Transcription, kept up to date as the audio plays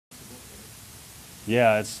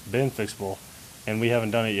Yeah, it's been fixable, and we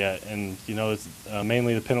haven't done it yet. And it's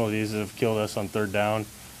mainly the penalties that have killed us on third down.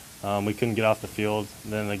 We couldn't get off the field.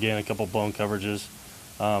 Then again, a couple blown coverages.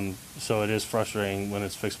 So it is frustrating when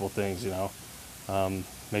it's fixable things.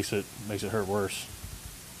 Makes it hurt worse.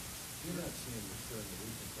 You're not seeing this during the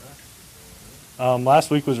week in practice, Last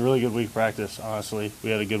week was a really good week of practice. Honestly, we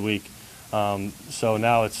had a good week. So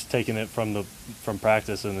now it's taking it from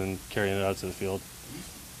practice and then carrying it out to the field.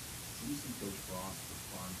 do you see Coach Frost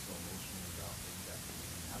respond so emotionally about things after the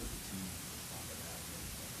game? How does the team respond to that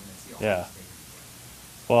when they see all Yeah. these things?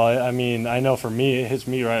 Well, I mean, I know for me, it hits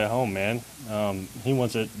me right at home, man. He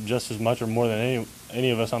wants it just as much or more than any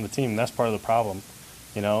of us on the team. And that's part of the problem.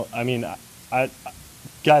 I mean,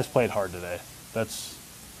 guys played hard today.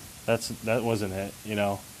 That wasn't it.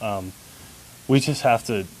 We just have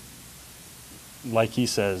to, like he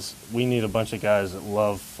says, we need a bunch of guys that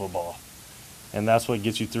love football, and that's what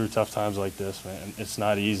gets you through tough times like this, man. It's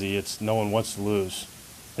not easy. No one wants to lose.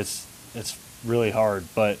 It's really hard.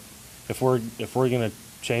 But if we're gonna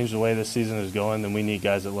change the way this season is going, then we need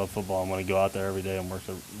guys that love football and want to go out there every day and work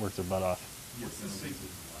their butt off. Yes, penalties in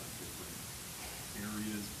a lot of different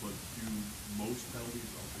areas, but do most penalties,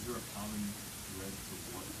 is there a common thread to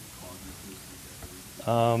what causes this?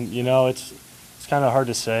 It's kind of hard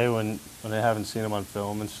to say when I haven't seen them on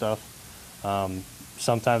film and stuff.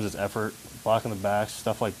 Sometimes it's effort, blocking the backs,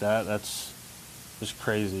 stuff like that. That's just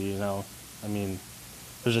crazy. I mean,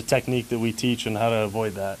 there's a technique that we teach on how to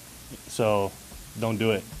avoid that. So don't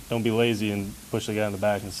do it. Don't be lazy and push the guy in the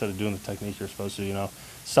back instead of doing the technique you're supposed to.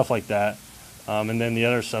 Stuff like that. And then the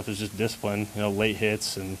other stuff is just discipline. Late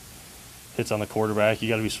hits and hits on the quarterback. You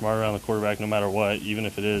got to be smart around the quarterback no matter what, even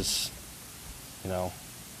if it is,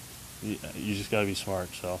 you just got to be smart.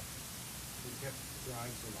 So. They kept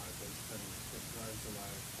drives alive, those penalties kept drives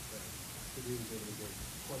alive. Purdue was able to get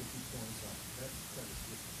quite a few points off. That has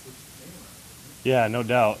just switched the game around, isn't it? Yeah, no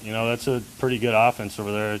doubt. That's a pretty good offense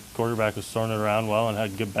over there. Quarterback was throwing it around well and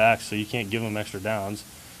had good backs, so you can't give them extra downs.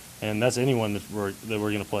 And that's anyone that we're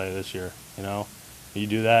going to play this year. You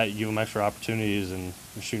do that, you give them extra opportunities, and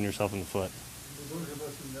you're shooting yourself in the foot. For those of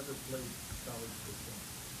us who never played college football,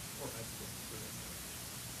 or high school, for that matter,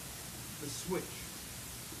 the switch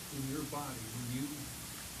in your body when you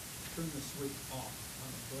turn the switch off on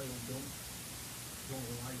a play and don't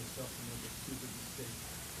allow yourself to make a stupid mistake.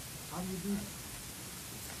 How do you do that?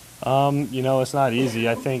 It's not easy.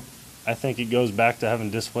 I think it goes back to having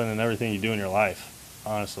discipline in everything you do in your life,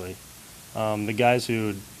 honestly. The guys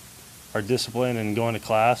who are disciplined and going to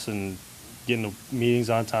class and getting to meetings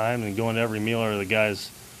on time and going to every meal are the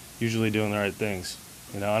guys usually doing the right things.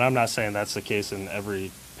 And I'm not saying that's the case in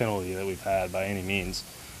every penalty that we've had by any means,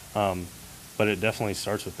 but it definitely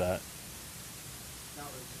starts with that.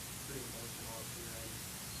 That was pretty emotional up here. I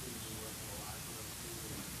seem to be working a lot for those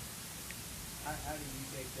two. How do you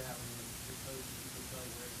take that when the coach can tell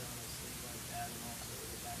you where down a sleep like that, and also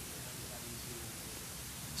the back of your head? How do you see it?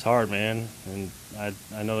 It's hard, man, and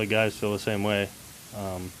I know the guys feel the same way.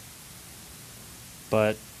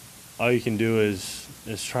 But all you can do is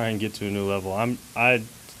try and get to a new level.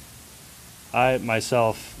 I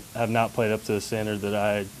myself have not played up to the standard that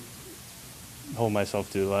I hold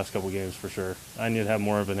myself to the last couple games for sure. I need to have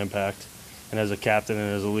more of an impact, and as a captain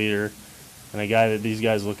and as a leader and a guy that these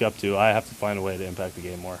guys look up to, I have to find a way to impact the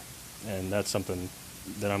game more, and that's something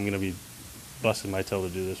that I'm going to be busting my tail to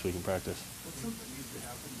do this week in practice. What's something that needs to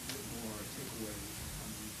happen to get more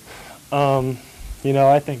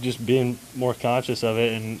takeaways? I think just being more conscious of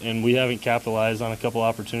it, and we haven't capitalized on a couple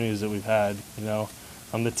opportunities that we've had.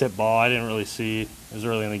 On the tip ball, I didn't really see. It was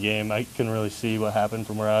early in the game. I couldn't really see what happened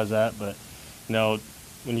from where I was at. But,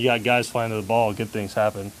 when you got guys flying to the ball, good things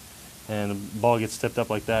happen. And the ball gets tipped up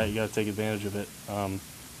like that, you got to take advantage of it. And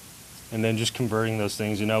then just converting those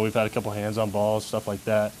things. We've had a couple hands on balls, stuff like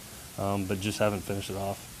that, but just haven't finished it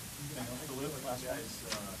off. Yeah, the last guys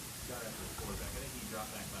got after the quarterback. I think he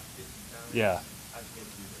dropped back about 50 pounds. Yeah. How'd you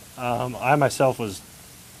get through that? I myself was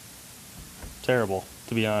terrible,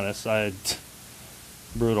 to be honest.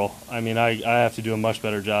 Brutal. I mean, I have to do a much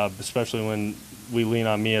better job, especially when we lean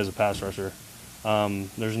on me as a pass rusher.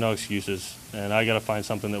 There's no excuses, and I got to find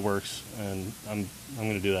something that works, and I'm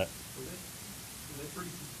going to do that. Were they pretty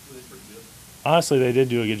good? Honestly, they did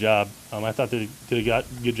do a good job. I thought they did a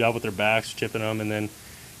good job with their backs, chipping them, and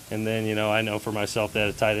then I know for myself they had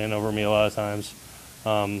a tight end over me a lot of times,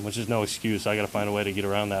 which is no excuse. I got to find a way to get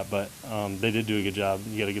around that, but they did do a good job.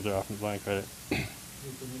 You got to give their offensive line credit. When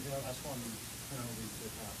you have one penalties that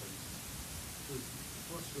happens, does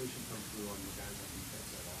frustration come through on the guys on defense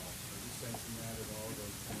at all? Are you sensing that at all?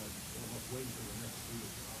 Those kind of almost waiting for the next two to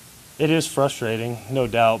drop? It is frustrating, no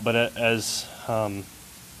doubt, but as a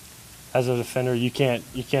defender, you can't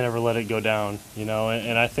ever let it go down, you know.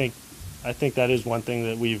 And I think that is one thing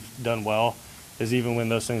that we've done well, is even when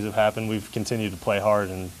those things have happened, we've continued to play hard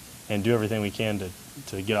and do everything we can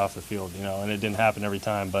to get off the field, you know. And it didn't happen every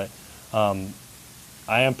time, but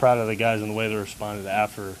I am proud of the guys and the way they responded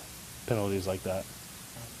after penalties like that.